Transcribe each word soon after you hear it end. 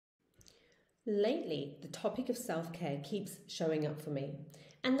Lately, the topic of self care keeps showing up for me,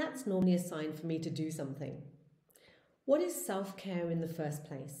 and that's normally a sign for me to do something. What is self care in the first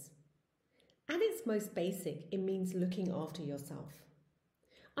place? At its most basic, it means looking after yourself.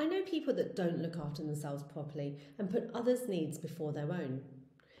 I know people that don't look after themselves properly and put others' needs before their own.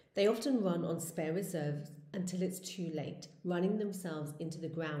 They often run on spare reserves until it's too late, running themselves into the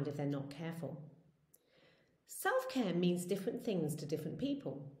ground if they're not careful. Self care means different things to different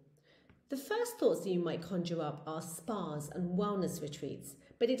people. The first thoughts that you might conjure up are spas and wellness retreats,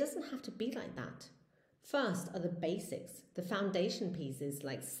 but it doesn't have to be like that. First are the basics, the foundation pieces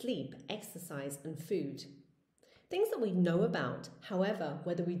like sleep, exercise, and food. Things that we know about, however,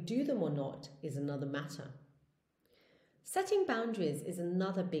 whether we do them or not is another matter. Setting boundaries is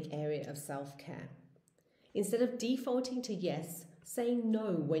another big area of self-care. Instead of defaulting to yes, saying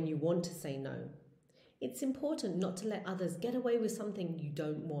no when you want to say no. It's important not to let others get away with something you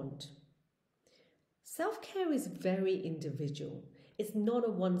don't want. Self-care is very individual. It's not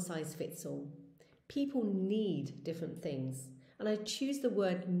a one-size-fits-all. People need different things, and I choose the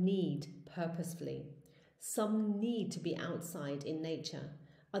word need purposefully. Some need to be outside in nature.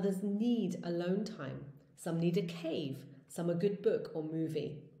 Others need alone time. Some need a cave. Some a good book or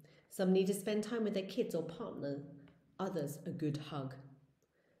movie. Some need to spend time with their kids or partner. Others a good hug.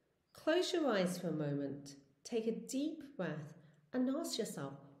 Close your eyes for a moment. Take a deep breath and ask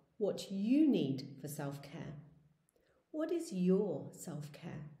yourself what you need for self-care. What is your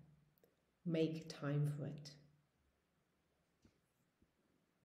self-care? Make time for it.